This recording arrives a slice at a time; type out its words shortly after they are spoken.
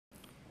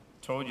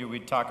Told you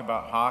we'd talk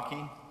about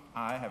hockey.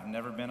 I have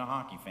never been a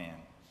hockey fan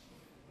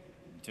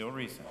until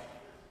recent.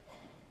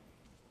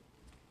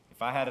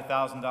 If I had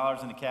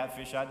 $1,000 in a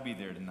catfish, I'd be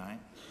there tonight.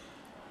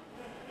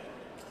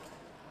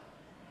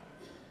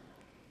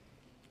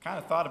 Kind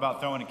of thought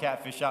about throwing a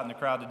catfish out in the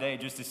crowd today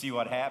just to see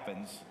what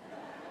happens.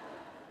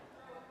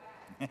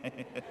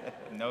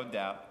 No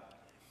doubt.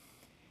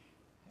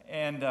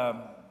 And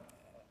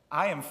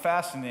I am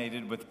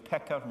fascinated with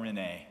Pekka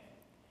Rinne.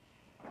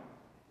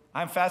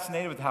 I'm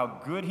fascinated with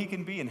how good he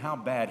can be and how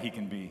bad he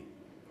can be.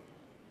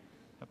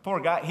 The poor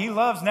guy, he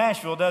loves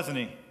Nashville, doesn't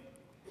he?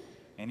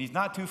 And he's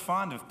not too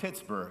fond of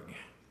Pittsburgh.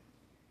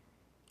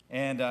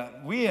 And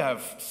we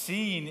have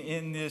seen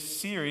in this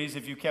series,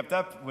 if you kept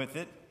up with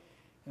it,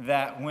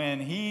 that when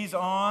he's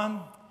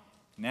on,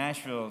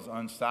 Nashville's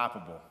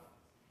unstoppable.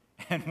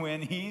 And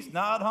when he's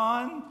not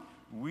on,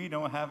 we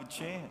don't have a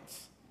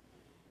chance.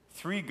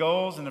 3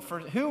 goals in the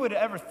first. Who would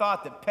have ever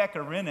thought that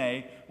Pekka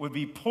Rinne would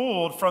be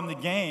pulled from the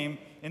game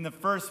in the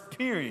first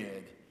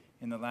period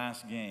in the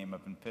last game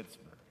up in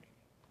Pittsburgh?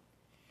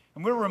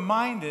 And we're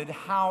reminded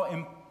how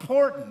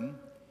important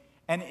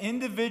an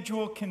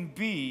individual can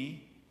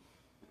be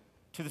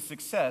to the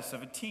success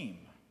of a team.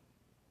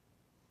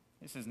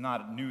 This is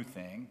not a new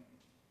thing.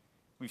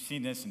 We've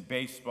seen this in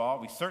baseball.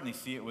 We certainly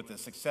see it with the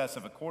success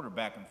of a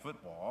quarterback in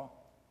football.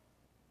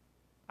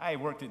 I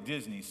worked at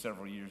Disney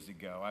several years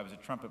ago. I was a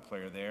trumpet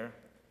player there.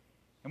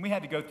 And we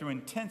had to go through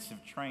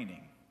intensive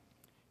training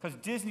because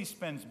Disney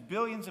spends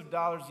billions of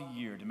dollars a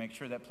year to make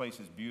sure that place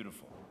is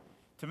beautiful,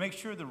 to make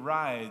sure the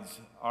rides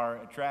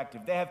are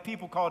attractive. They have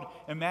people called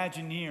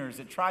Imagineers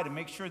that try to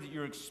make sure that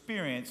your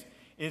experience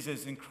is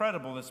as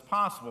incredible as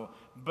possible.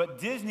 But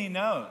Disney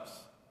knows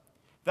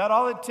that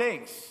all it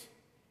takes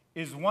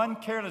is one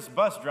careless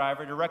bus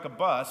driver to wreck a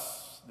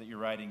bus that you're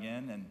riding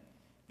in, and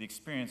the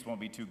experience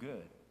won't be too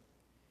good.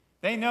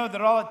 They know that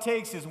all it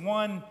takes is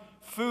one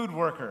food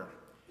worker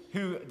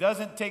who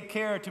doesn't take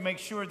care to make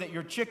sure that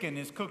your chicken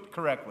is cooked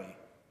correctly,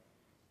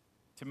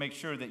 to make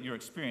sure that your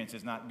experience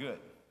is not good.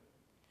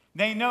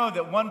 They know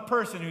that one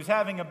person who's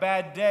having a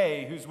bad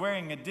day, who's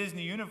wearing a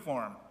Disney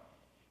uniform,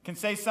 can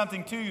say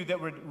something to you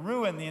that would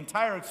ruin the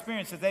entire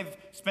experience that they've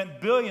spent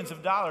billions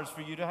of dollars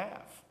for you to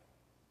have.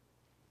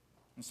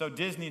 And so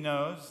Disney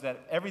knows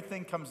that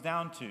everything comes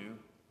down to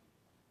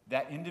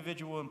that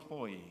individual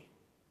employee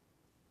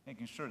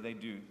making sure they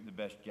do the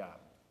best job.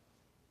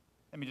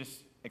 Let me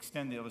just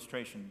extend the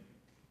illustration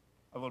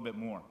a little bit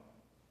more.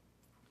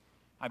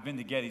 I've been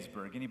to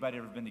Gettysburg. Anybody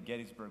ever been to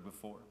Gettysburg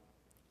before?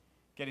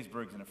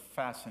 Gettysburg's a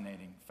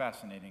fascinating,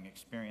 fascinating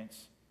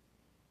experience.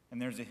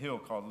 And there's a hill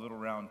called Little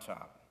Round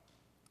Top.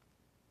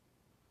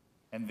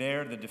 And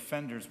there the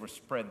defenders were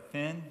spread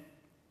thin,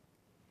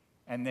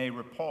 and they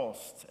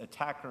repulsed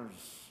attackers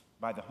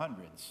by the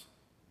hundreds.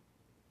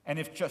 And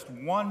if just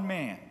one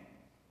man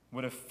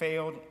would have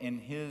failed in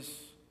his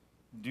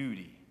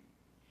duty,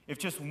 if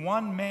just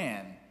one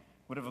man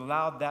would have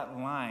allowed that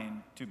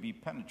line to be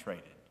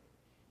penetrated,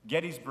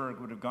 Gettysburg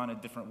would have gone a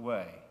different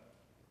way.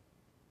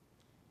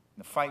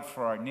 The fight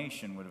for our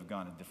nation would have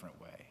gone a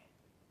different way.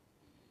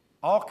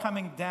 All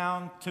coming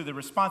down to the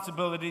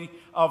responsibility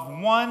of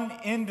one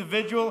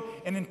individual,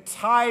 an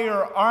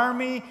entire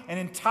army, an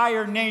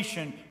entire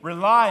nation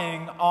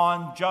relying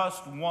on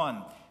just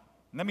one.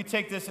 Let me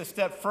take this a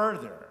step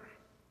further.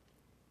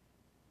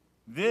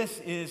 This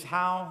is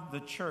how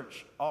the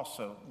church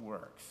also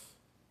works.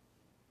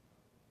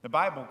 The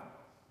Bible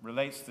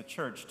relates the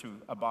church to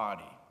a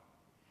body.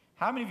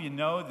 How many of you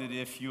know that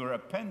if your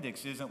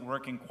appendix isn't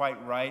working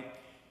quite right,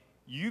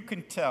 you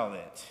can tell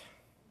it?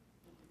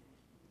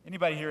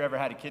 Anybody here ever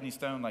had a kidney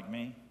stone like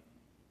me?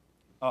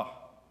 Oh,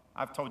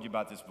 I've told you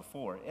about this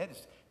before.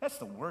 That's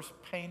the worst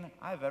pain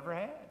I've ever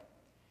had.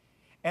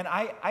 And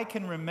I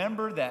can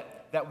remember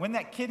that when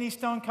that kidney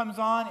stone comes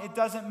on, it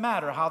doesn't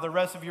matter how the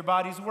rest of your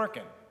body's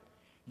working.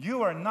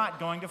 You are not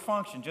going to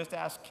function. Just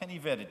ask Kenny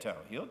Vedito.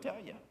 He'll tell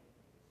you.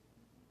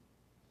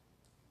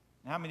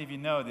 How many of you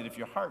know that if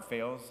your heart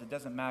fails, it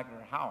doesn't matter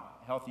how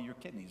healthy your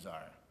kidneys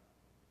are?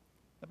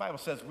 The Bible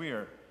says we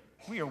are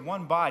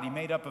one body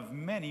made up of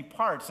many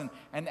parts.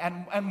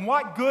 And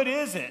what good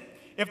is it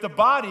if the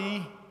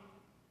body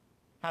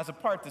has a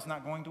part that's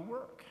not going to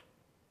work?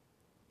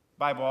 The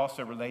Bible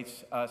also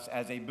relates us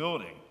as a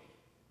building.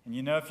 And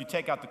you know, if you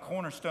take out the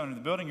cornerstone of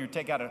the building, or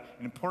take out an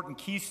important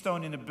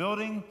keystone in the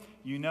building,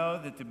 you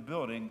know that the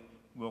building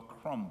will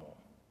crumble.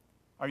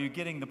 Are you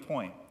getting the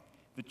point?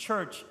 The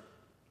church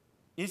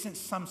isn't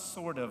some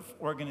sort of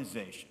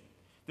organization.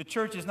 The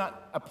church is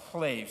not a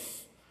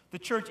place. The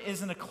church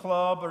isn't a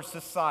club or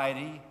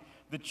society.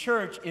 The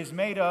church is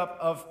made up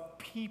of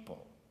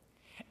people.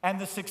 And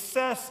the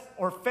success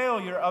or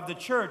failure of the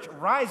church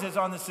rises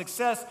on the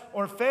success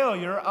or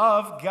failure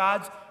of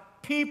God's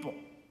people.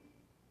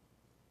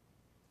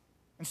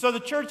 And so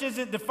the church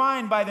isn't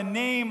defined by the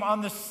name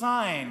on the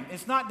sign.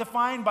 It's not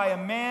defined by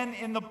a man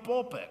in the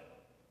pulpit.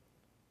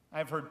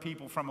 I've heard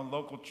people from a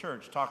local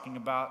church talking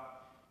about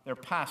their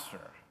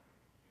pastor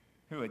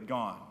who had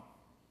gone.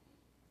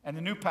 And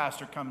the new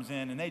pastor comes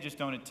in, and they just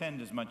don't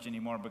attend as much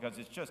anymore because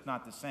it's just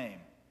not the same.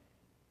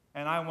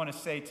 And I want to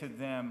say to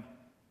them,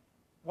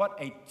 what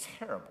a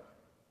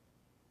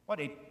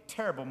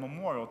terrible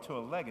memorial to a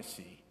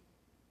legacy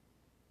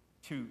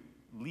to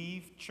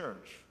leave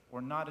church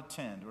or not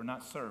attend or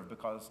not serve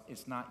because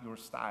it's not your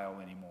style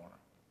anymore.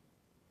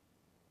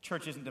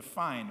 Church isn't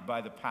defined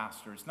by the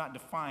pastor. It's not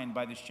defined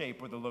by the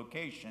shape or the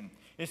location.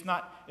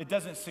 It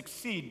doesn't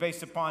succeed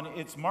based upon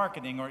its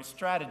marketing or its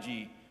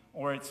strategy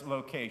or its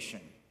location.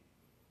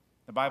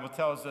 The Bible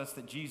tells us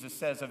that Jesus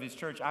says of his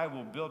church, I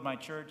will build my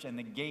church and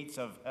the gates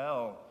of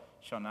hell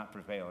shall not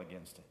prevail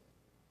against it.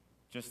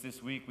 Just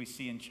this week we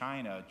see in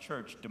China a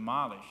church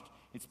demolished,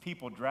 its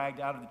people dragged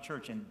out of the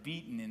church and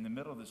beaten in the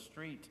middle of the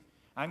street.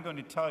 I'm going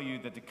to tell you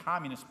that the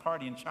Communist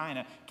Party in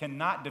China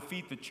cannot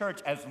defeat the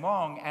church as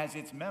long as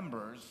its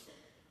members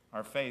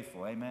are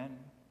faithful. Amen?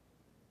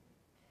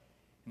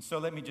 And so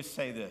let me just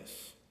say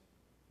this.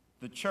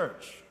 The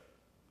church,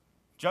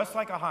 just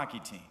like a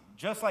hockey team,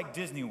 just like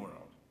Disney World,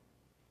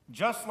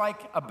 just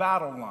like a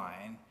battle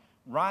line,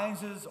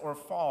 rises or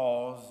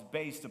falls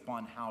based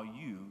upon how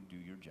you do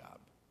your job.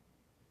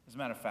 As a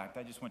matter of fact,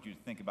 I just want you to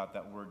think about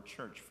that word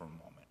church for a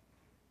moment.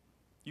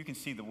 You can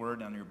see the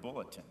word on your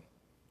bulletin.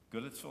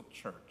 Goodlettsville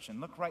Church.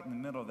 And look right in the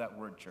middle of that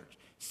word church.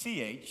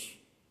 C-H,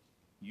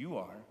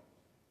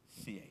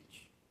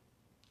 U-R-C-H.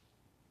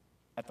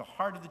 At the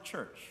heart of the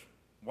church.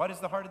 What is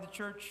the heart of the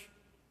church?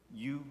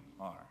 You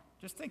are.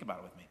 Just think about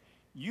it with me.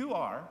 You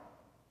are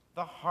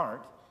the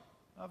heart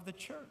of the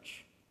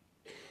church.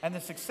 And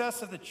the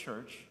success of the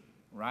church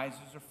rises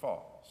or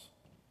falls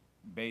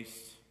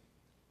based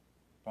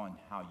upon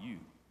how you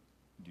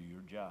do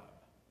your job.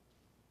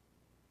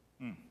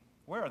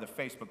 Where are the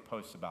Facebook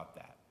posts about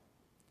that?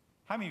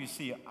 How many of you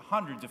see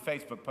hundreds of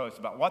Facebook posts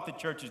about what the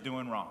church is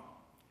doing wrong?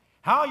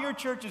 How your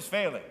church is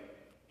failing.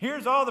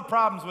 Here's all the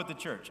problems with the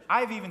church.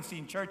 I've even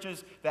seen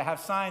churches that have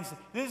signs,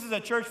 this is a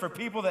church for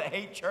people that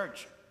hate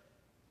church.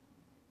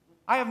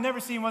 I have never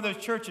seen one of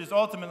those churches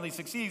ultimately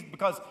succeed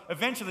because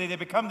eventually they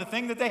become the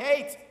thing that they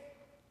hate.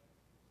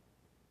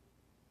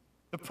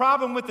 The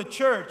problem with the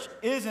church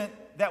isn't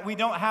that we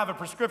don't have a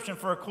prescription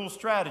for a cool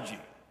strategy,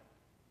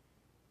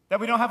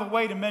 that we don't have a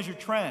way to measure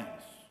trends,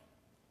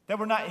 that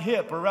we're not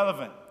hip or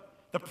relevant.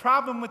 The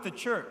problem with the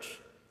church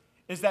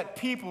is that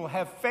people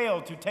have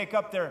failed to take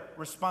up their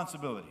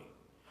responsibility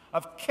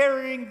of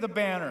carrying the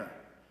banner,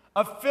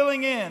 of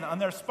filling in on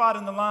their spot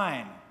in the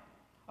line,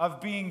 of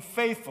being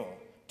faithful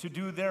to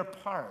do their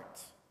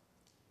part.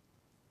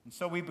 And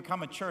so we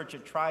become a church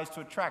that tries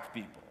to attract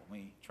people.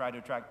 We try to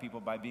attract people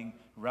by being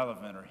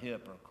relevant or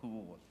hip or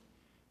cool.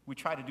 We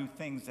try to do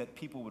things that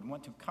people would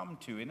want to come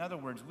to. In other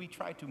words, we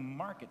try to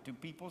market to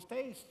people's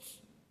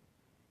tastes.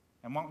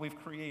 And what we've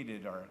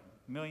created are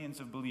millions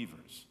of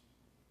believers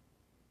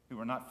who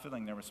are not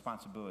filling their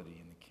responsibility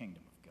in the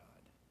kingdom of God.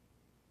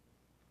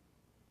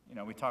 You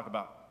know, we talk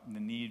about the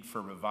need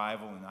for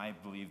revival, and I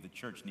believe the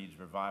church needs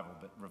revival,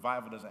 but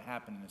revival doesn't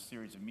happen in a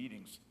series of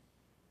meetings.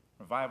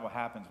 Revival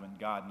happens when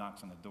God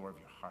knocks on the door of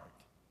your heart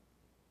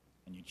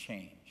and you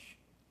change.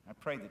 I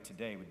pray that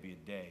today would be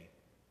a day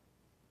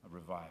of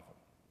revival.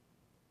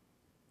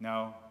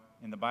 No,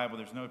 in the Bible,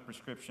 there's no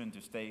prescription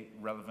to stay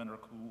relevant or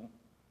cool.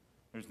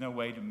 There's no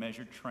way to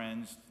measure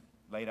trends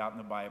laid out in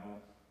the Bible.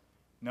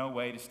 No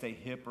way to stay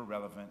hip or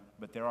relevant,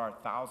 but there are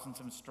thousands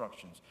of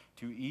instructions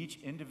to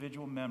each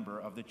individual member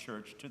of the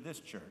church, to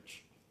this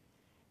church,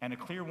 and a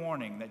clear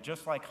warning that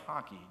just like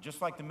hockey, just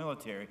like the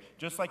military,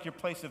 just like your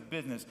place of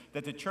business,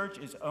 that the church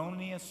is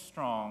only as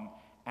strong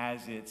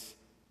as its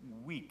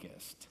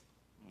weakest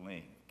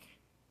link.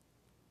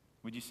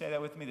 Would you say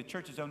that with me? The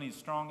church is only as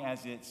strong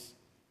as its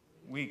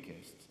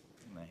weakest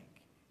link.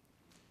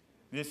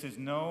 This is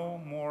no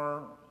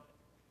more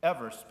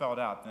ever spelled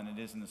out than it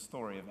is in the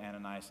story of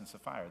Ananias and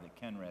Sapphira that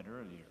Ken read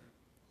earlier.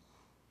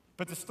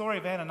 But the story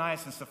of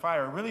Ananias and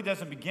Sapphira really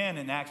doesn't begin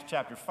in Acts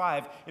chapter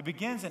 5. It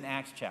begins in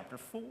Acts chapter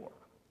 4.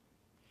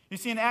 You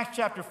see, in Acts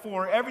chapter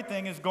 4,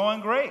 everything is going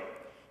great.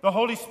 The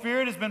Holy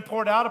Spirit has been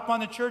poured out upon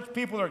the church.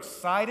 People are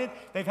excited.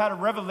 They've had a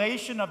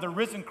revelation of the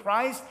risen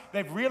Christ.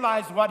 They've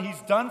realized what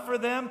he's done for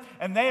them,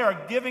 and they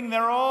are giving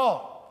their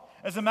all.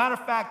 As a matter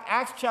of fact,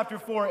 Acts chapter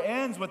 4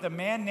 ends with a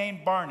man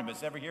named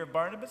Barnabas. Ever hear of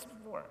Barnabas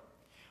before?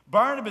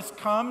 Barnabas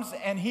comes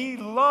and he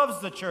loves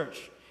the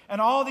church.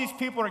 And all these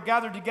people are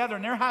gathered together,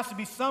 and there has to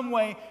be some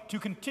way to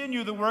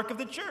continue the work of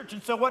the church.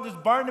 And so what does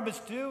Barnabas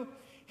do?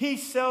 He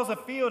sells a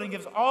field and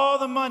gives all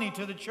the money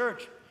to the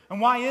church. And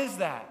why is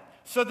that?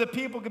 So that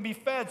people can be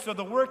fed, so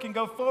the work can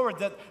go forward,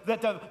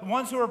 that the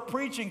ones who are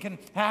preaching can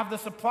have the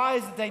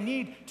supplies that they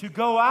need to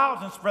go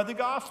out and spread the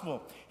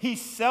gospel. He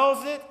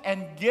sells it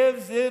and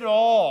gives it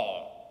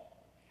all.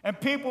 And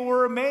people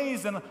were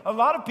amazed, and a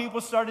lot of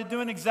people started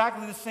doing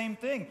exactly the same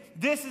thing.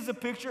 This is a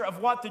picture of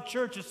what the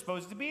church is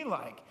supposed to be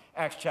like,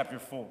 Acts chapter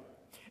 4.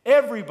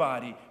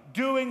 Everybody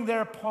doing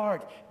their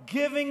part,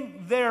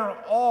 giving their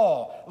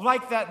all,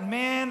 like that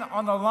man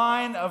on the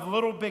line of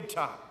Little Big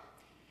Top,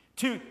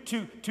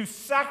 to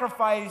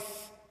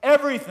sacrifice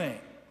everything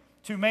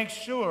to make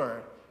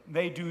sure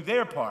they do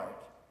their part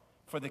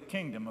for the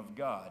kingdom of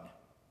God.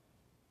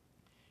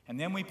 And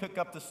then we pick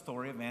up the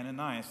story of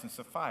Ananias and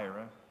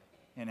Sapphira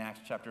in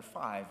Acts chapter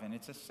 5, and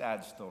it's a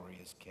sad story,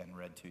 as Ken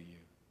read to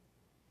you.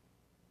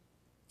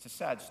 It's a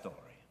sad story.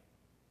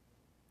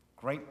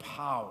 Great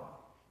power,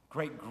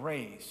 great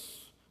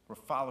grace were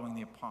following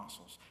the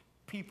apostles.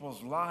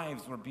 People's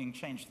lives were being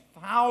changed.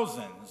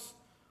 Thousands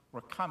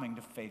were coming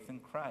to faith in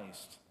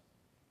Christ.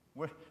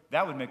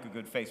 That would make a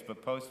good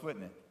Facebook post,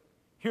 wouldn't it?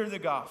 Hear the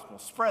gospel,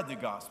 spread the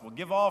gospel,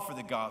 give all for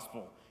the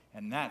gospel,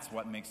 and that's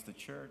what makes the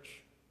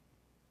church.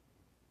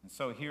 And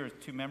so here are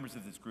two members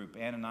of this group,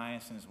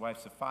 Ananias and his wife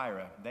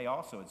Sapphira. They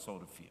also had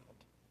sold a field.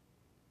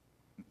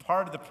 And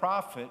part of the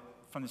profit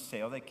from the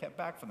sale they kept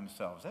back for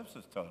themselves. That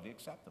was totally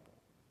acceptable.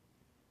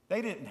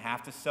 They didn't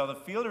have to sell the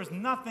field. There's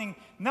nothing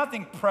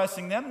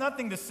pressing them,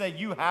 nothing to say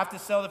you have to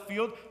sell the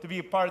field to be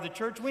a part of the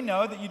church. We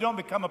know that you don't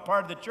become a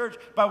part of the church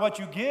by what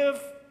you give.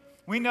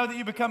 We know that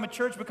you become a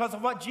church because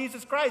of what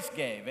Jesus Christ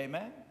gave.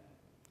 Amen?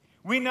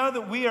 We know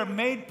that we are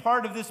made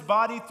part of this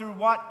body through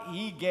what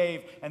he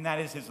gave, and that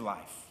is his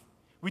life.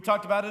 We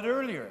talked about it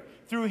earlier.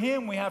 Through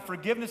him we have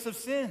forgiveness of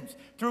sins.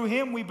 Through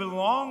him we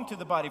belong to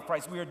the body of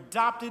Christ. We are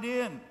adopted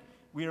in.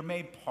 We are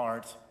made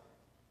part.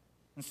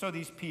 And so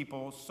these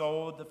people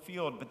sold the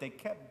field, but they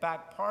kept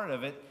back part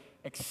of it,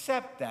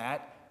 except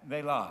that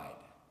they lied.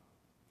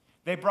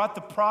 They brought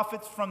the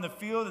profits from the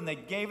field and they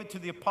gave it to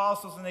the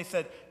apostles and they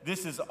said,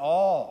 this is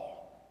all.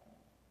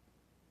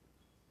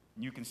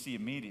 And you can see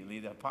immediately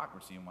the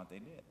hypocrisy in what they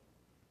did.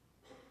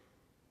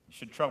 It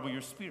should trouble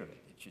your spirit.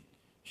 It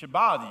should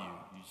bother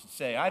you. You should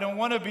say, I don't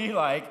want to be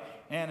like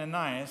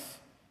Ananias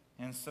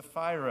and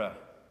Sapphira.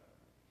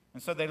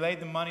 And so they laid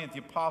the money at the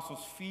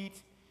apostles'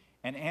 feet,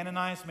 and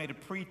Ananias made a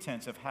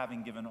pretense of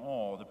having given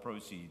all the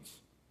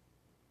proceeds.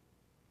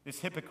 This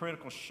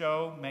hypocritical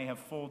show may have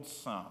fooled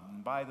some.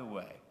 And by the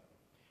way,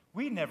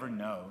 we never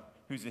know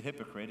who's a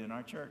hypocrite in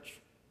our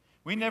church.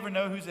 We never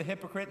know who's a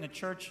hypocrite in the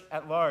church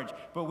at large.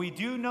 But we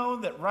do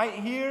know that right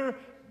here,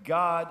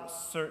 God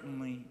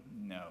certainly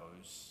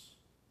knows.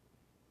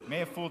 It may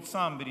have fooled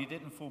some, but he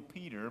didn't fool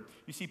Peter.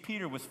 You see,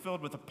 Peter was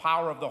filled with the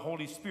power of the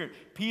Holy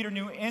Spirit. Peter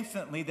knew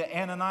instantly that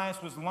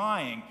Ananias was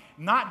lying.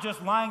 Not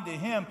just lying to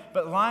him,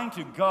 but lying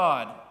to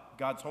God,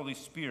 God's Holy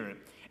Spirit.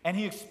 And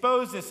he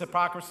exposed this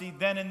hypocrisy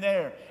then and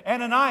there.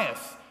 Ananias,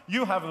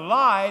 you have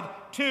lied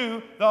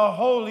to the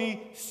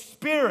Holy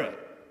Spirit.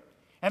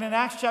 And in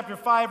Acts chapter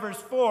 5, verse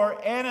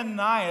 4,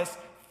 Ananias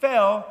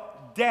fell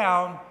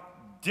down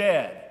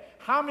dead.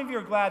 How many of you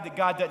are glad that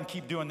God doesn't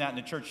keep doing that in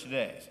the church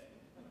today?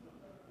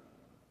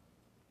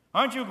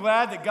 Aren't you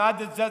glad that God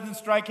doesn't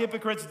strike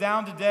hypocrites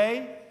down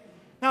today?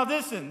 Now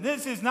listen,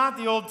 this is not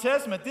the Old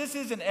Testament. This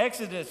isn't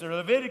Exodus or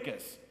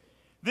Leviticus.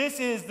 This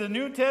is the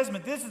New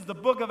Testament. This is the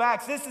book of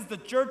Acts. This is the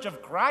church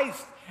of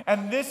Christ.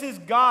 And this is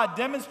God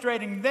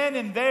demonstrating then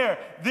and there,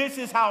 this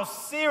is how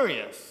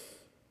serious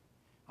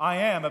I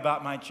am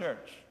about my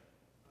church.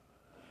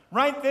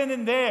 Right then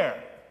and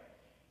there,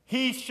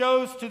 he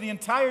shows to the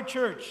entire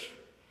church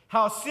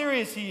how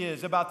serious he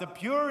is about the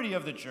purity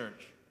of the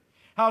church.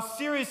 How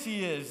serious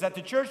he is that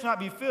the church not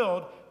be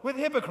filled with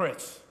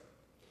hypocrites.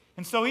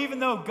 And so even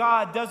though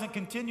God doesn't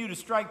continue to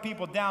strike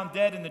people down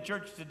dead in the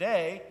church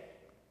today,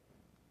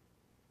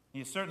 he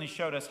has certainly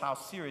showed us how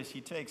serious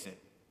he takes it.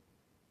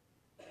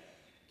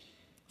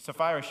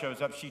 Sapphira shows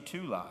up, she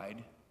too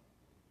lied.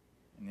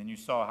 And then you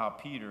saw how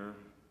Peter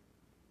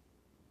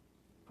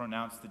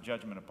pronounced the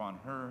judgment upon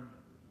her.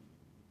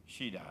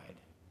 She died.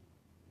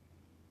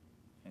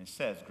 And it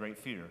says great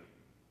fear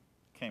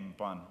came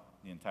upon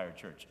the entire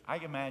church. I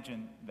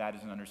imagine that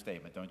is an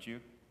understatement, don't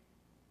you?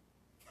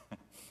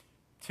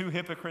 Two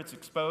hypocrites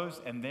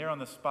exposed, and there on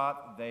the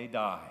spot, they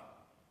die.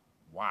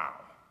 Wow.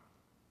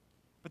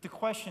 But the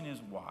question is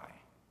why?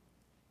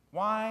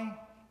 Why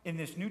in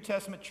this New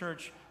Testament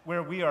church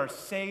where we are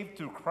saved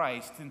through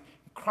Christ, and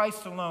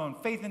Christ alone,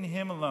 faith in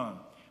him alone,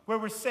 where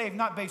we're saved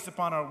not based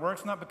upon our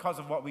works, not because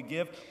of what we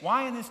give,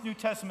 why in this New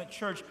Testament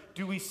church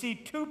do we see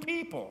two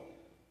people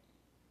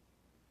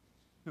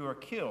who are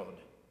killed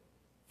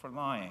for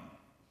lying?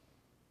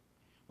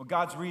 Well,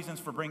 God's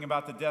reasons for bringing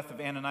about the death of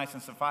Ananias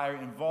and Sapphira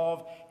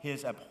involve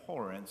his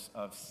abhorrence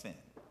of sin.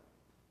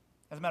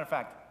 As a matter of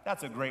fact,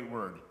 that's a great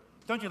word.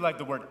 Don't you like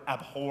the word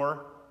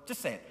abhor?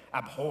 Just say it,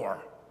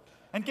 abhor.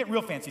 And get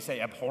real fancy,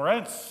 say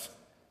abhorrence.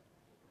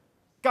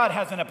 God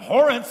has an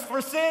abhorrence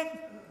for sin.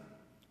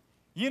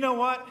 You know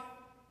what?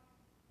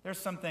 There's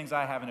some things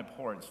I have an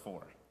abhorrence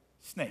for.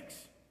 Snakes.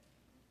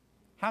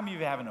 How many of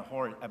you have an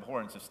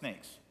abhorrence of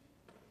snakes?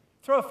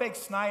 Throw a fake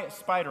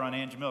spider on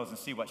Angie Mills and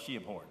see what she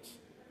abhors.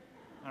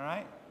 All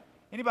right?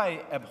 Anybody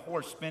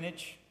abhor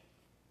spinach?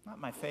 Not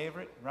my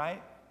favorite,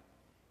 right?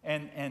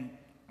 And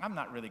I'm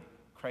not really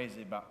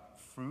crazy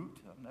about fruit.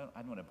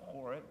 I don't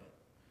abhor it. But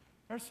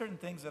there are certain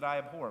things that I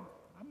abhor.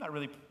 I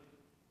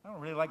don't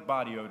really like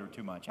body odor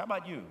too much. How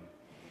about you?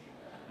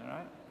 All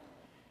right?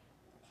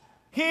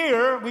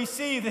 Here we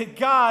see that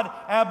God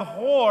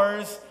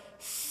abhors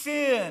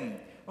sin.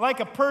 Like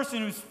a person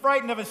who's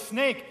frightened of a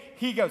snake,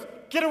 he goes,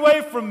 "Get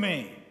away from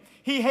me."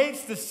 He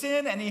hates the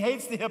sin and he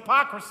hates the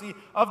hypocrisy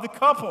of the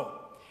couple.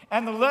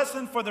 And the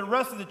lesson for the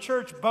rest of the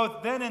church,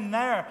 both then and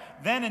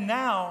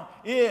now,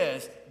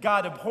 is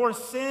God abhors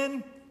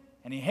sin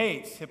and he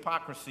hates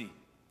hypocrisy.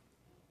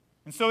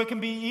 And so it can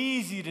be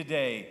easy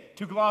today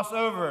to gloss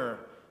over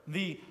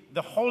the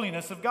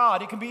holiness of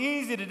God. It can be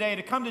easy today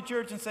to come to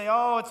church and say,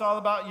 oh, it's all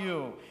about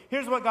you.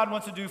 Here's what God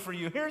wants to do for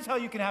you. Here's how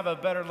you can have a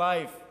better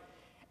life.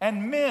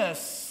 And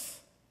miss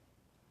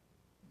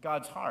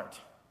God's heart.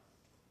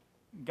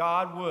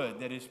 God would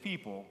that his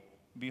people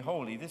be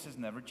holy. This has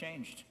never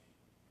changed.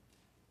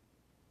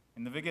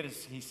 In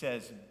Leviticus, he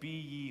says, be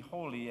ye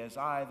holy as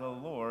I, the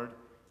Lord,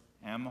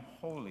 am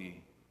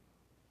holy.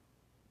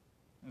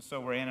 And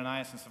so were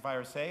Ananias and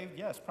Sapphira saved?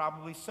 Yes,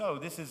 probably so.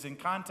 This is in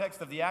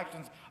context of the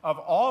actions of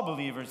all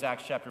believers,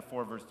 Acts chapter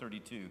 4, verse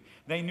 32.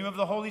 They knew of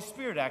the Holy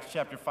Spirit, Acts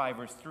chapter 5,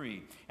 verse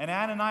 3. And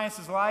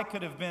Ananias' lie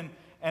could have been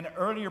an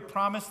earlier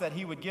promise that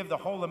he would give the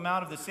whole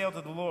amount of the sale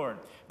to the Lord.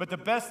 But the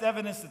best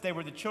evidence that they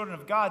were the children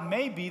of God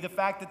may be the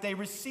fact that they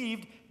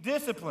received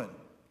discipline.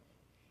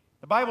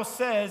 The Bible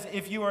says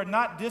if you are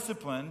not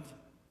disciplined,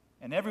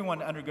 and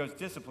everyone undergoes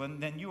discipline,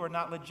 then you are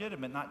not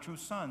legitimate, not true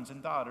sons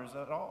and daughters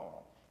at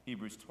all.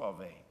 Hebrews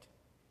 12:8.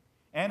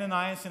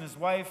 Ananias and his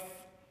wife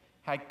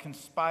had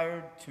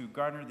conspired to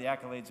garner the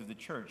accolades of the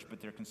church,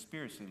 but their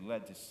conspiracy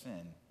led to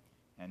sin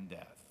and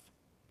death.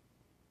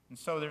 And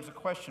so there's a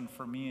question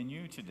for me and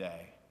you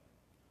today.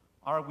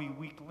 Are we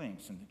weak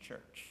links in the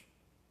church?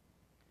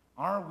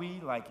 Are we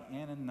like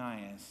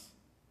Ananias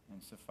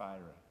and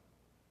Sapphira?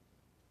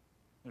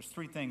 There's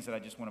three things that I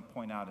just want to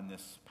point out in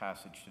this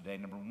passage today.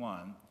 Number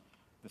one,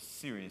 the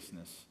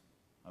seriousness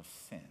of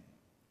sin.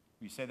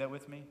 Will you say that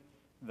with me?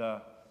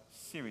 The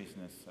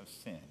seriousness of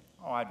sin.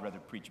 Oh, I'd rather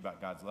preach about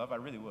God's love. I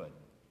really would.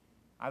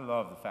 I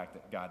love the fact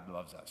that God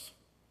loves us.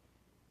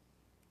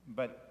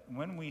 But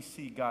when we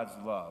see God's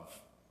love,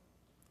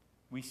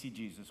 we see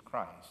Jesus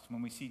Christ.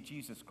 When we see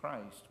Jesus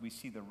Christ, we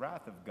see the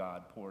wrath of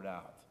God poured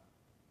out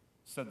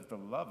so that the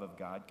love of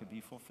God could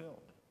be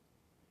fulfilled.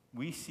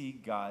 We see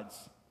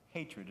God's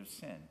hatred of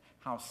sin,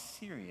 how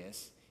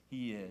serious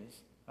he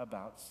is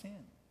about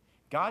sin.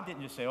 God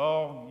didn't just say,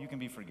 oh, you can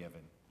be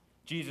forgiven.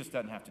 Jesus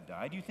doesn't have to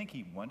die. Do you think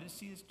he wanted to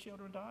see his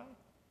children die?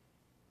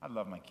 I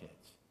love my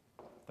kids.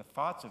 The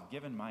thoughts of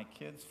giving my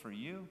kids for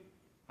you,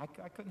 I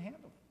couldn't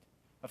handle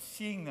it. Of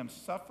seeing them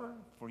suffer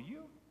for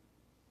you,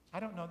 I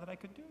don't know that I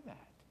could do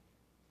that.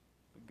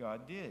 But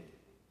God did.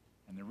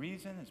 And the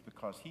reason is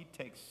because he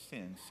takes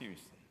sin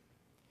seriously.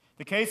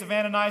 The case of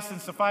Ananias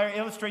and Sapphira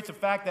illustrates the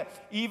fact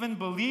that even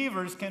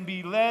believers can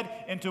be led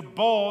into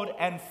bold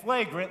and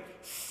flagrant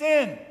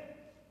sin.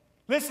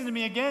 Listen to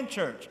me again,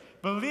 church.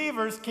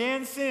 Believers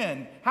can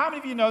sin. How many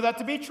of you know that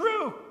to be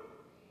true?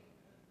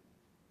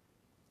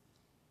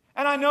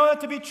 And I know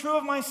that to be true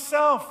of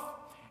myself.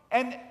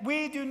 And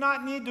we do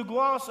not need to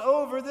gloss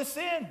over the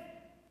sin.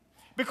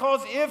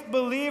 Because if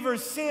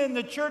believers sin,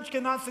 the church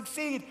cannot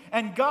succeed.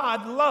 And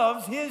God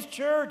loves his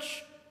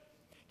church.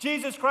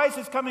 Jesus Christ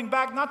is coming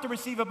back not to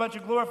receive a bunch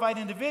of glorified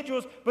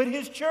individuals, but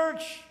his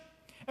church.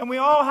 And we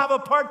all have a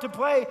part to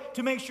play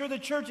to make sure the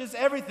church is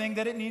everything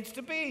that it needs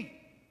to be.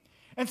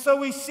 And so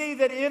we see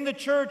that in the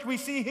church, we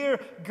see here,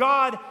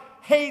 God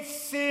hates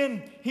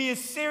sin. He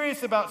is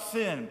serious about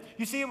sin.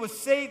 You see, it was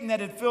Satan that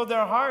had filled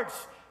their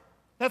hearts.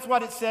 That's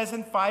what it says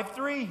in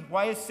 5:3.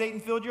 Why has Satan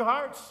filled your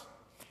hearts?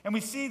 And we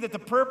see that the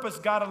purpose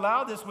God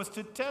allowed this was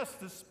to test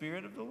the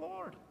Spirit of the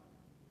Lord.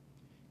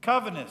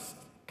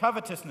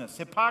 Covetousness,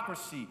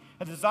 hypocrisy,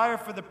 a desire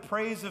for the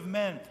praise of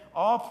men,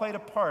 all played a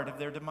part of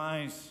their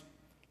demise.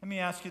 Let me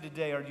ask you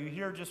today, are you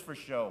here just for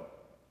show?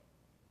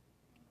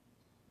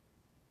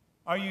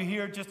 Are you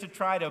here just to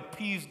try to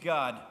appease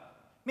God?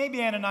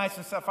 Maybe Ananias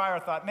and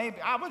Sapphira thought, maybe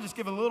I will just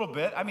give a little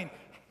bit. I mean,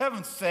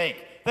 heaven's sake,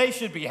 they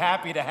should be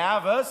happy to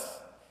have us.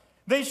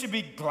 They should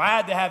be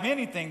glad to have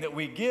anything that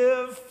we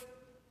give.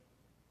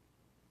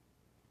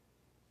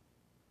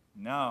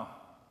 No.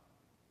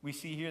 We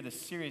see here the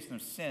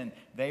seriousness of sin.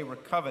 They were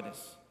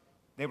covetous.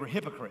 They were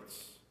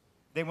hypocrites.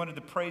 They wanted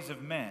the praise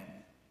of men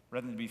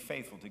rather than to be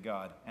faithful to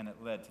God, and it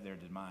led to their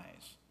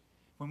demise.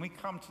 When we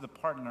come to the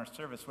part in our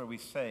service where we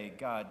say,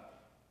 God,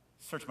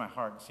 search my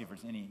heart and see if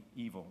there's any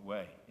evil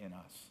way in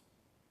us,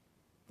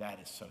 that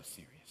is so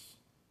serious.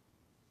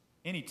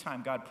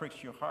 Anytime God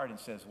pricks your heart and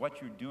says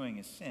what you're doing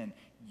is sin,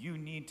 you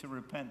need to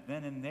repent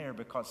then and there,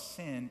 because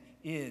sin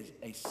is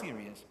a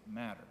serious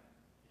matter.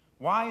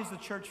 Why is the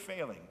church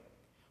failing?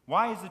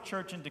 Why is the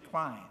church in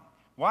decline?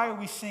 Why are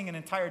we seeing an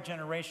entire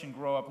generation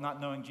grow up not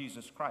knowing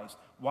Jesus Christ?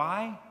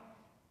 Why?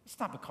 It's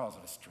not because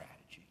of a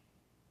strategy.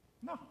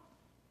 No.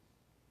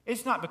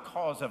 It's not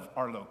because of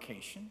our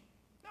location.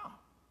 No.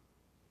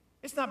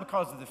 It's not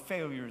because of the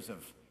failures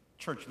of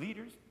church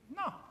leaders.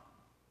 No.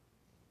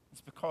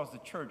 It's because the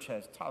church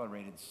has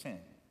tolerated sin.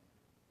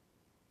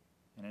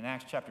 And in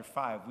Acts chapter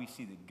 5, we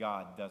see that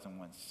God doesn't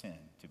want sin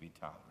to be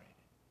tolerated.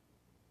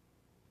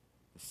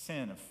 The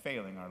sin of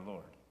failing our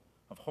Lord,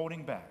 of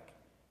holding back,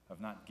 of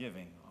not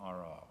giving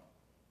our all,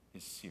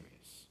 is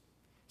serious.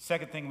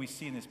 Second thing we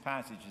see in this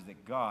passage is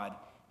that God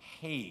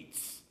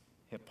hates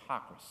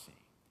hypocrisy.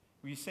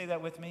 Will you say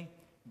that with me?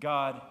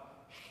 God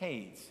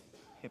hates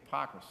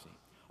hypocrisy.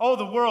 Oh,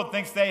 the world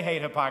thinks they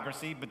hate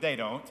hypocrisy, but they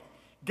don't.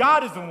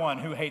 God is the one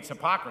who hates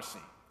hypocrisy.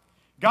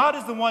 God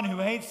is the one who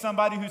hates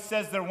somebody who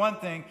says they're one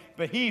thing,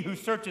 but he who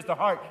searches the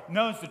heart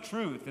knows the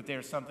truth that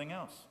they're something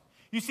else.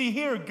 You see,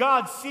 here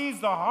God sees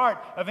the heart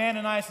of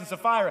Ananias and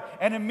Sapphira,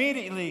 and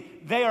immediately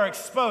they are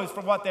exposed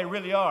for what they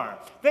really are.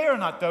 They are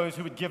not those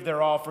who would give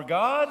their all for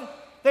God.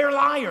 They're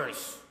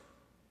liars.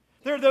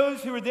 They're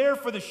those who are there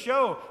for the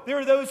show. There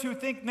are those who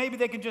think maybe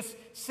they can just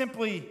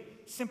simply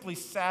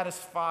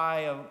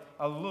satisfy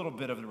a little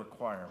bit of the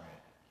requirement.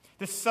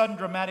 The sudden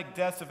dramatic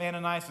deaths of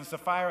Ananias and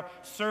Sapphira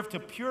served to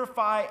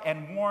purify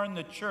and warn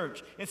the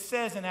church. It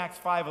says in Acts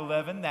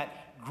 5:11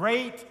 that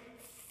great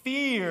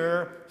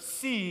fear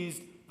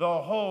seized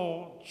the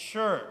whole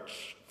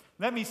church.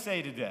 Let me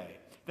say today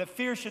that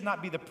fear should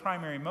not be the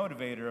primary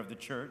motivator of the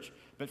church,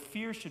 but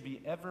fear should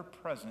be ever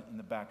present in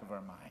the back of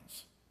our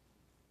minds.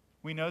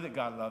 We know that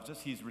God loves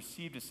us. He's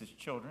received us as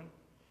children.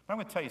 But I'm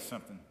going to tell you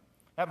something.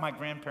 At my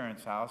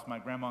grandparents' house, my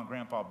grandma and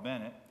grandpa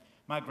Bennett,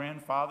 my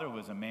grandfather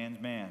was a man's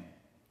man.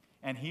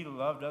 And he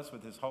loved us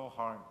with his whole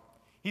heart.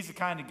 He's the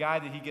kind of guy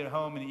that he'd get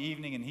home in the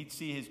evening and he'd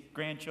see his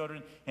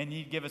grandchildren and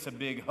he'd give us a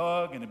big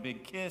hug and a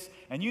big kiss.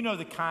 And you know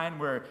the kind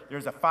where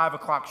there's a 5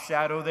 o'clock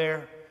shadow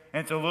there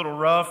and it's a little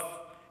rough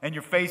and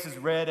your face is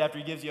red after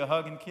he gives you a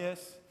hug and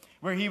kiss?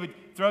 Where he would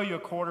throw you a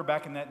quarter.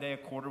 Back in that day, a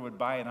quarter would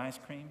buy an ice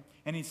cream.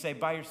 And he'd say,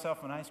 buy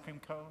yourself an ice cream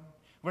cone.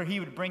 Where he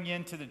would bring you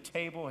into the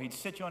table. He'd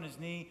sit you on his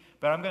knee.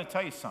 But I'm going to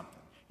tell you something.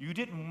 You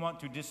didn't want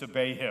to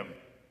disobey him.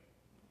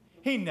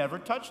 He never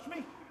touched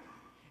me.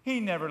 He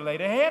never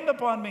laid a hand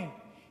upon me.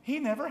 He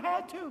never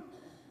had to.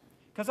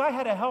 Because I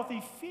had a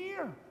healthy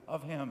fear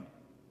of him.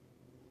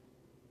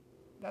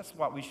 That's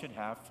what we should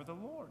have for the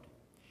Lord.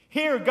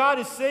 Here, God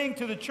is saying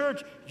to the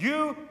church,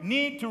 you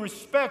need to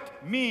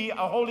respect me, a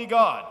holy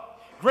God.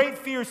 Great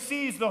fear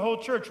seized the whole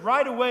church.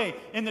 Right away,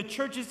 in the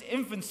church's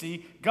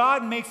infancy,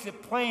 God makes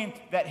it plain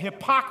that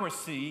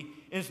hypocrisy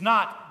is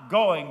not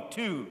going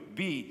to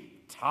be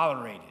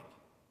tolerated.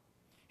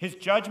 His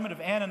judgment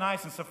of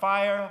Ananias and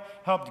Sapphira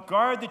helped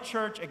guard the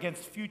church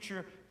against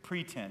future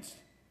pretense.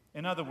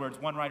 In other words,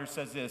 one writer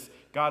says this: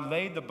 God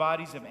laid the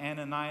bodies of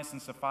Ananias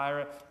and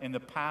Sapphira in the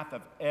path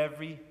of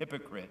every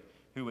hypocrite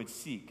who would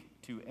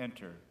seek to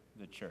enter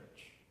the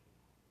church.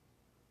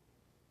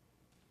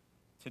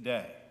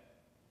 Today,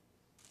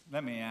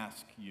 let me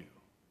ask you.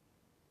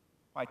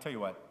 I tell you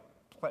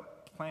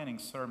what, planning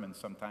sermons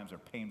sometimes are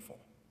painful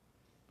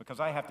because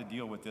I have to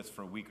deal with this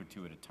for a week or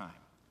two at a time.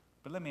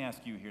 But let me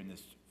ask you here in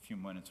this few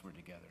minutes we're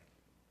together.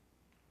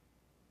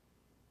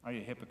 Are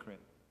you a hypocrite?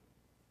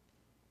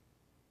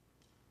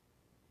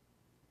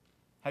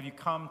 Have you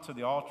come to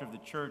the altar of the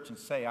church and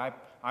say,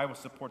 I will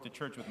support the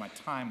church with my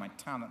time, my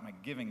talent, my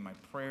giving, my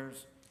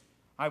prayers.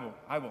 I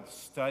will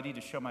study to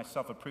show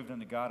myself approved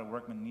unto God, a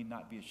workman need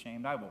not be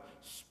ashamed. I will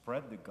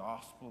spread the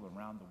gospel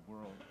around the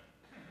world.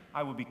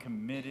 I will be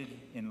committed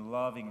in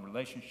loving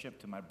relationship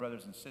to my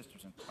brothers and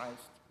sisters in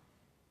Christ,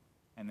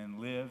 and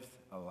then live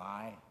a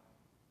lie.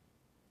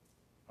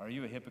 Are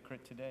you a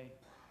hypocrite today?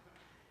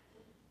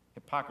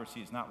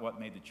 Hypocrisy is not what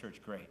made the church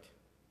great.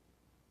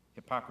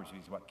 Hypocrisy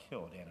is what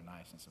killed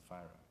Ananias and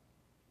Sapphira.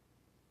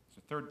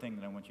 There's a third thing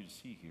that I want you to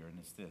see here, and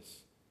it's this: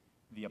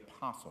 the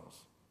apostles'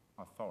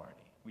 authority.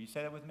 Will you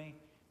say that with me?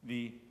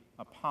 The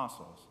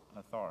apostles'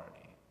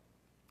 authority.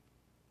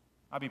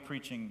 I'll be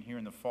preaching here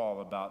in the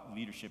fall about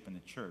leadership in the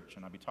church,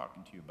 and I'll be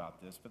talking to you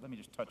about this, but let me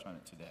just touch on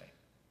it today.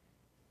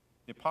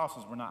 The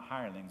apostles were not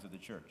hirelings of the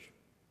church.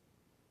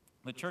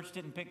 The church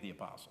didn't pick the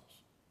apostles.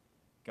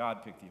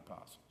 God picked the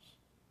apostles.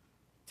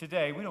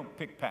 Today, we don't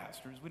pick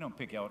pastors. We don't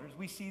pick elders.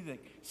 We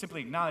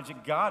simply acknowledge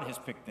that God has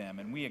picked them,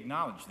 and we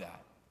acknowledge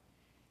that.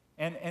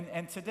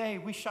 And today,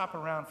 we shop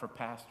around for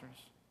pastors.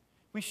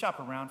 We shop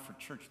around for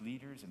church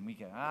leaders, and we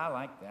go, I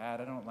like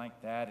that, I don't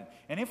like that.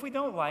 And if we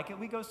don't like it,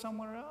 we go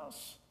somewhere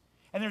else.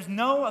 And there's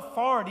no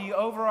authority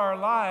over our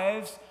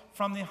lives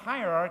from the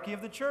hierarchy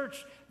of the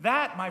church.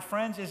 That, my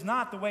friends, is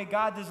not the way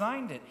God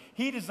designed it.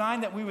 He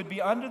designed that we would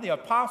be under the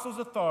apostles'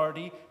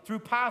 authority through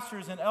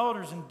pastors and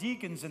elders and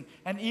deacons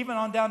and even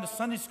on down to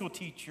Sunday school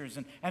teachers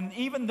and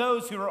even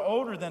those who are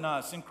older than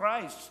us in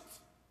Christ.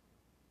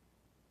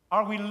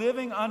 Are we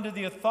living under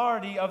the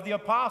authority of the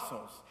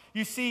apostles?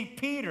 You see,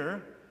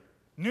 Peter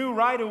knew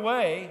right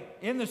away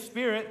in the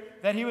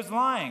Spirit that he was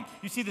lying.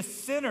 You see, the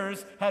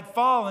sinners had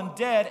fallen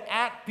dead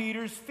at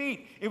Peter's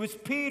feet. It was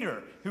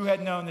Peter who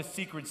had known the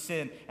secret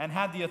sin and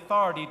had the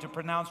authority to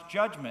pronounce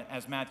judgment,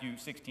 as Matthew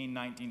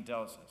 16:19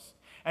 tells us.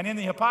 And in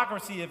the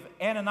hypocrisy of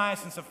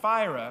Ananias and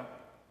Sapphira,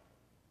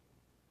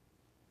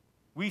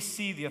 we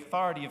see the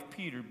authority of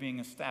Peter being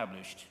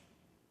established.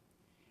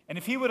 And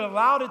if he would have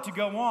allowed it to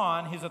go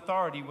on, his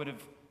authority would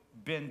have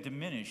been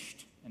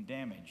diminished and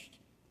damaged.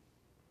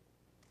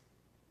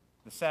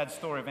 The sad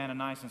story of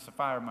Ananias and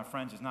Sapphira, my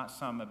friends, is not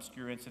some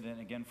obscure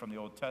incident, again, from the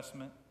Old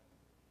Testament.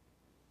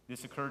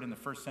 This occurred in the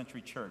first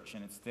century church,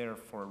 and it's there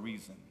for a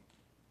reason.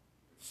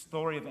 The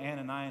story of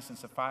Ananias and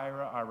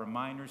Sapphira are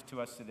reminders to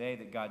us today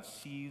that God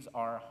sees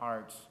our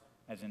hearts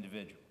as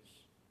individuals,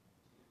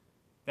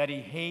 that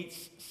he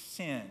hates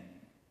sin,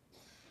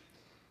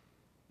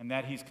 and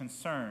that he's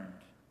concerned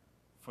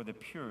for the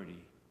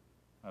purity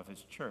of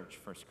his church,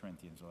 1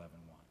 Corinthians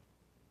 11:1.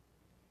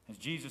 As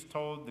Jesus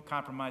told the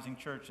compromising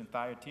church in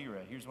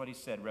Thyatira, here's what he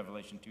said,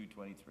 Revelation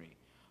 2:23.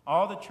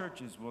 All the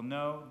churches will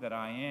know that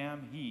I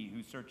am he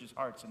who searches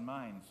hearts and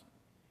minds,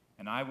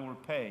 and I will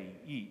repay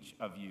each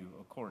of you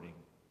according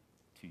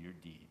to your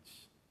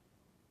deeds.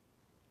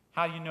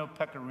 How do you know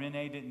Pekka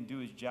Rinne didn't do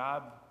his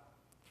job?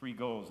 3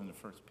 goals in the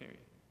first period.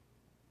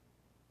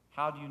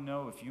 How do you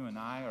know if you and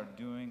I are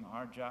doing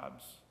our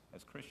jobs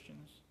as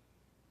Christians?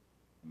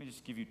 Let me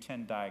just give you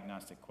 10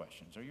 diagnostic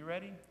questions. Are you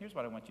ready? Here's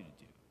what I want you to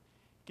do.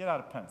 Get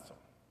out a pencil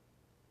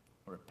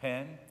or a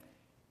pen.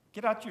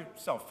 Get out your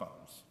cell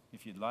phones,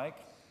 if you'd like.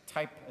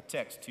 Type a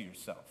text to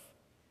yourself.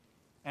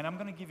 And I'm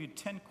going to give you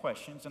 10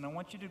 questions, and I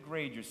want you to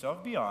grade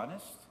yourself. Be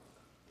honest.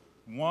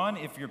 1,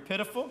 if you're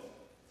pitiful.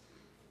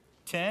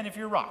 10, if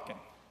you're rocking.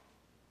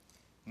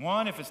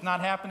 1, if it's not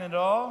happening at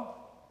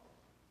all.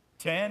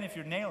 10, if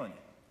you're nailing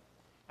it.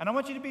 And I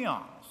want you to be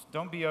honest.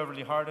 Don't be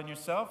overly hard on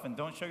yourself, and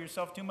don't show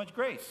yourself too much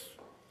grace,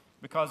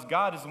 because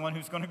God is the one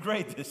who's going to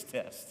grade this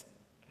test.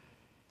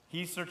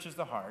 He searches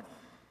the heart.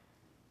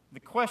 The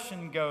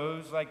question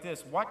goes like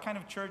this: what kind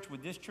of church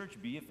would this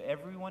church be if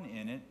everyone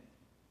in it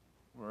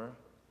were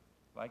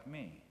like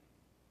me?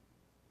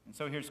 And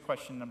so here's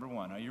question number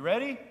 1. Are you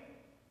ready?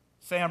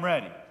 Say, I'm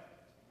ready.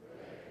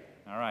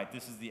 All right,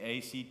 this is the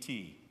ACT.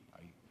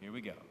 Here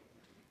we go.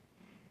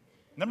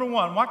 Number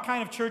 1, what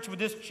kind of church would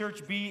this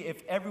church be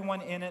if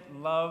everyone in it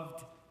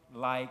loved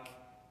like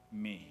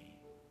me?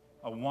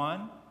 A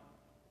 1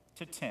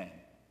 to 10.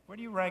 Where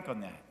do you rank on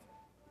that?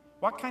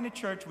 What kind of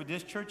church would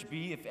this church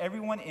be if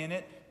everyone in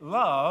it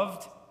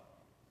loved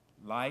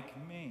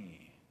like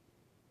me?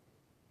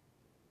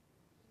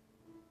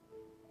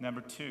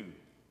 Number 2,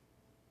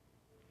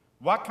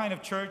 what kind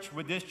of church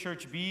would this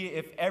church be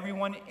if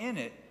everyone in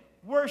it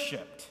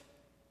worshiped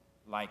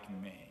like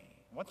me?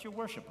 What's your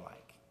worship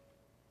like?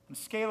 On a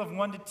scale of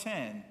 1 to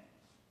 10,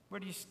 where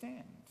do you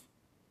stand?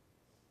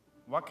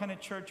 What kind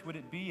of church would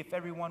it be if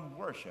everyone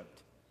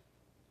worshiped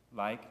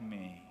like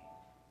me?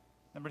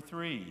 Number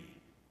 3,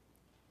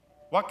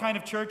 what kind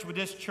of church would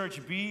this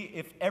church be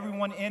if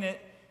everyone in it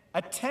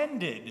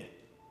attended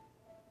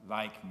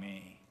like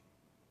me?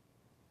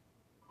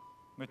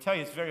 I'm going to tell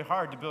you, it's very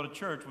hard to build a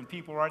church when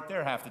people aren't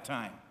there half the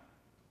time.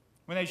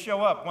 When they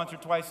show up once or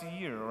twice a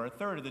year or a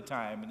third of the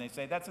time and they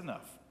say, that's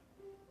enough.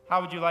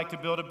 How would you like to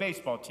build a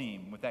baseball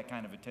team with that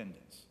kind of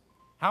attendance?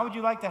 How would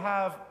you like to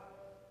have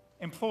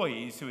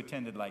employees who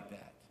attended like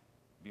that?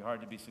 It'd be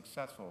hard to be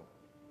successful.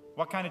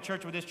 What kind of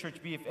church would this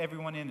church be if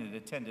everyone in it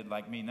attended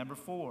like me? Number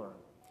 4,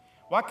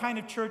 what kind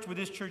of church would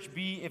this church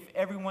be if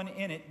everyone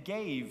in it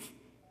gave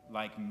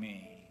like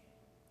me?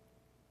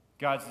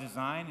 God's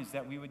design is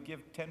that we would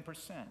give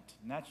 10%, and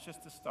that's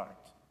just the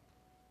start.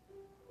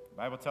 The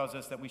Bible tells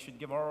us that we should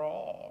give our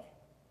all.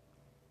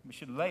 We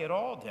should lay it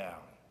all down.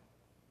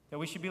 That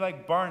we should be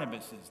like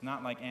Barnabas's,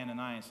 not like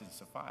Ananias and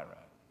Sapphira.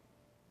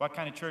 What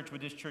kind of church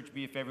would this church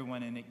be if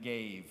everyone in it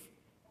gave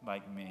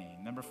like me?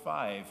 Number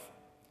 5,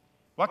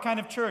 what kind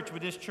of church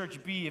would this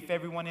church be if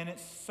everyone in it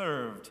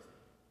served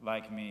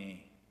like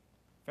me?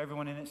 If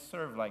everyone in it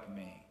served like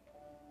me,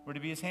 we're to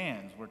be his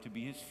hands, we're to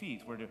be his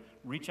feet, we're to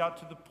reach out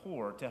to the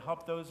poor, to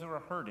help those who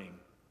are hurting,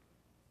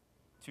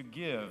 to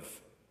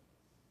give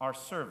our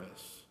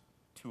service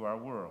to our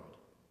world.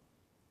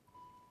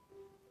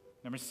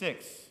 Number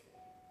 6,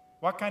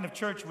 what kind of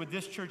church would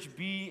this church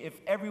be if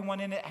everyone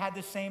in it had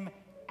the same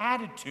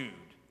attitude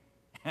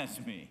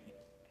as me?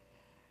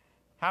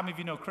 How many of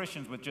you know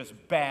Christians with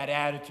just bad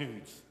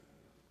attitudes?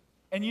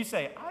 And you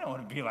say, I don't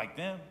want to be like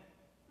them.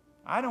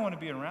 I don't want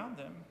to be around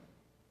them.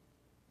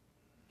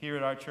 Here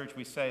at our church,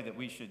 we say that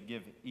we should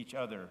give each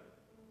other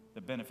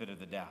the benefit of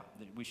the doubt,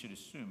 that we should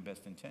assume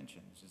best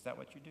intentions. Is that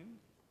what you do?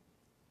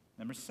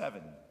 Number 7,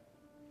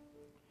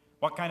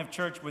 what kind of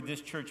church would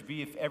this church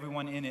be if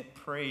everyone in it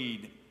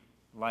prayed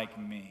like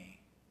me?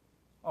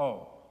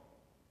 Oh,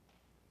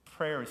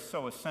 prayer is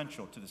so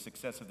essential to the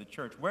success of the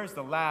church. Where's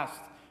the last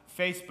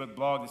Facebook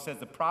blog that says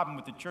the problem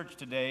with the church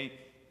today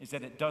is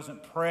that it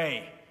doesn't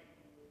pray?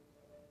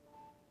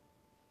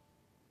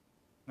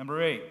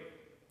 Number 8,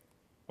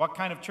 what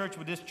kind of church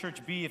would this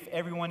church be if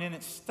everyone in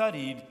it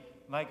studied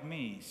like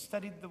me?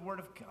 Studied the Word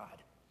of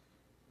God.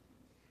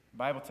 The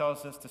Bible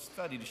tells us to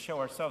study, to show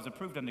ourselves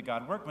approved unto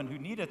God, workmen who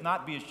needeth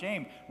not be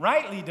ashamed,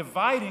 rightly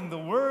dividing the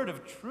word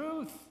of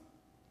truth.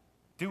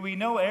 Do we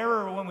know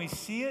error when we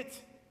see it?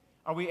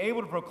 Are we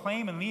able to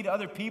proclaim and lead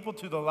other people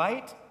to the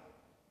light?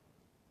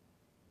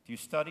 Do you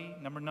study?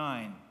 Number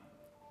 9,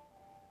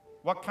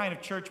 what kind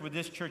of church would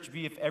this church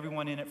be if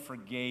everyone in it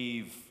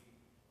forgave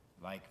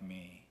like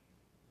me?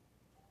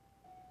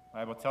 The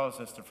Bible tells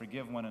us to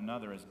forgive one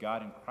another as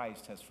God in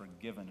Christ has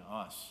forgiven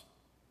us.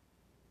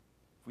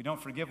 If we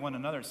don't forgive one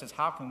another, it says,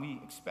 how can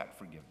we expect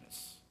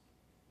forgiveness?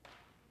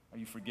 Are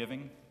you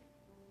forgiving?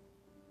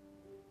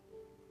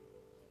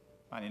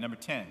 Finally, number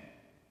 10.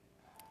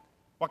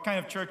 What kind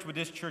of church would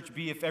this church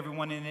be if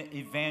everyone in it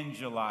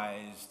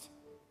evangelized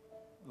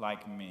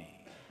like me?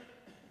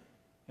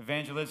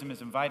 Evangelism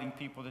is inviting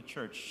people to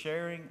church,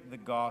 sharing the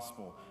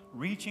gospel,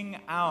 reaching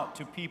out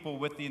to people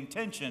with the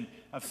intention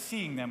of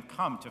seeing them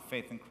come to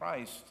faith in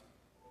Christ.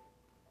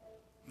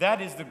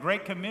 That is the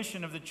great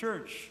commission of the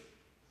church.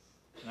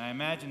 And I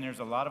imagine there's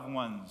a lot of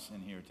ones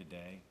in here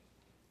today.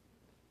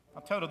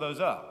 I'll total those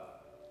up.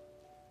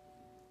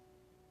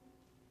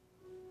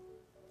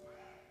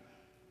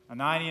 A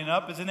 90 and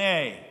up is an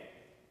A.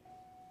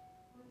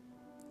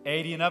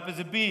 80 and up is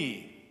a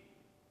B.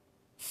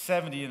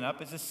 70 and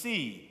up is a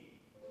C.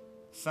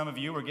 Some of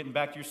you are getting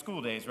back to your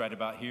school days right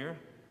about here.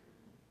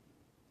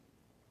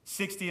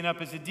 60 and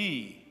up is a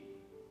D.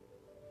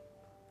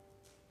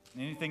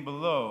 And anything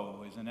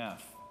below is an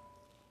F.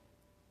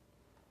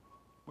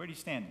 Where do you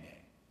stand today?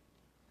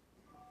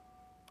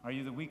 Are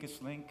you the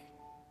weakest link?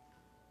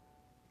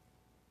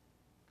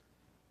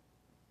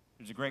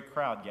 There's a great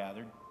crowd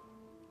gathered.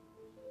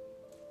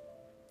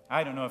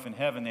 I don't know if in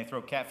heaven they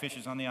throw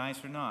catfishes on the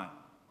ice or not.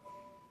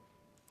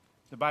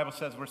 The Bible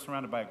says we're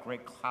surrounded by a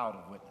great cloud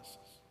of witnesses.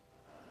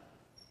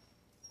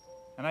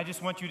 And I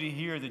just want you to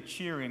hear the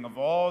cheering of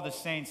all the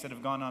saints that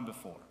have gone on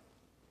before.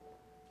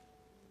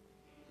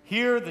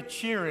 Hear the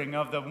cheering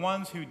of the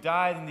ones who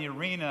died in the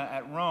arena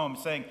at Rome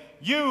saying,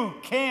 "You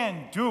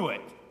can do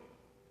it."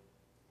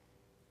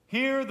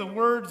 Hear the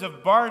words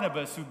of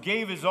Barnabas who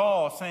gave his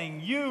all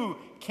saying, "You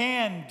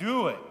can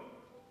do it."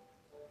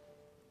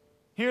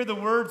 Hear the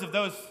words of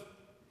those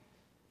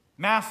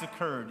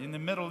massacred in the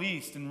Middle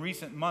East in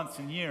recent months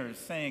and years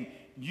saying,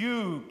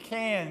 "You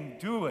can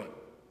do it."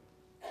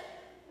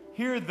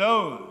 Hear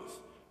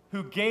those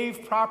who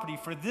gave property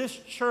for this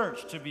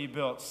church to be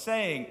built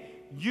saying,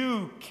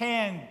 "You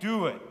can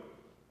do it."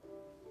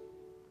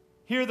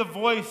 Hear the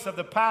voice of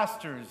the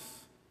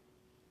pastors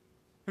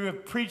who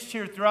have preached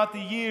here throughout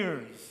the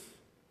years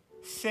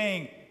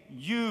saying,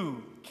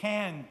 "You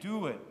can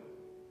do it."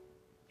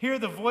 Hear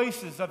the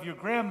voices of your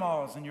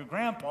grandmas and your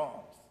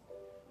grandpas,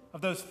 of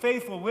those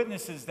faithful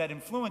witnesses that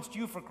influenced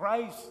you for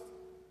Christ,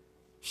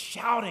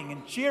 shouting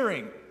and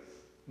cheering,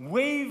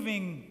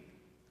 waving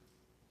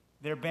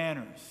their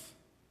banners,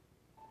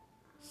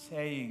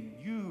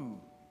 saying,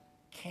 "You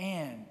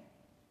can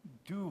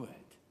do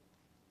it."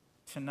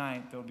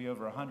 Tonight, there'll be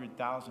over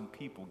 100,000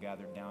 people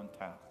gathered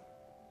downtown.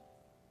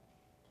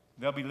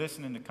 They'll be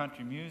listening to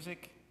country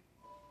music,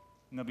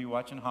 and they'll be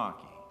watching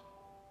hockey.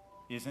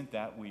 Isn't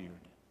that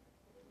weird?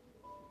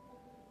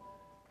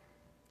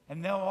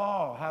 And they'll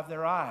all have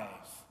their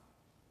eyes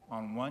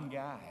on one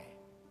guy.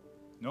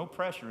 No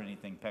pressure or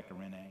anything, Pekka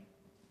Rinne.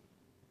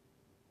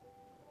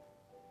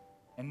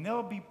 And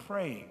they'll be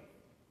praying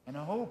and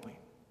hoping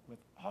with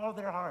all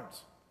their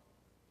hearts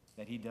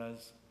that he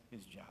does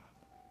his job.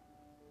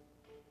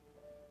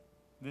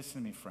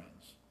 Listen to me,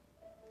 friends.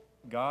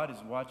 God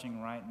is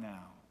watching right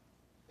now,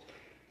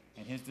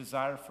 and his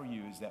desire for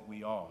you is that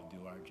we all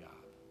do our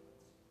job.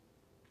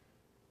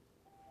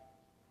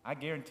 I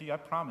guarantee you, I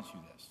promise you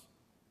this.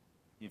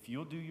 If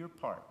you'll do your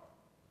part,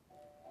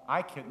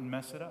 I couldn't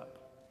mess it up.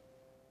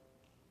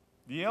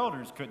 The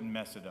elders couldn't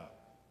mess it up.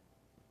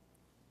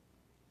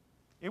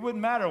 It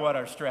wouldn't matter what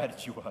our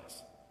strategy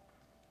was.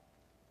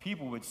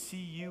 People would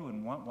see you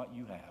and want what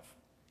you have.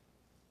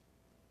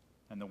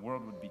 And the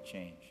world would be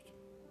changed.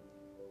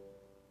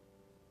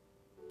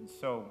 And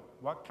so,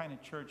 what kind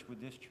of church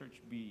would this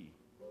church be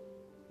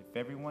if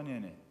everyone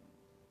in it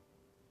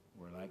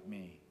were like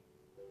me?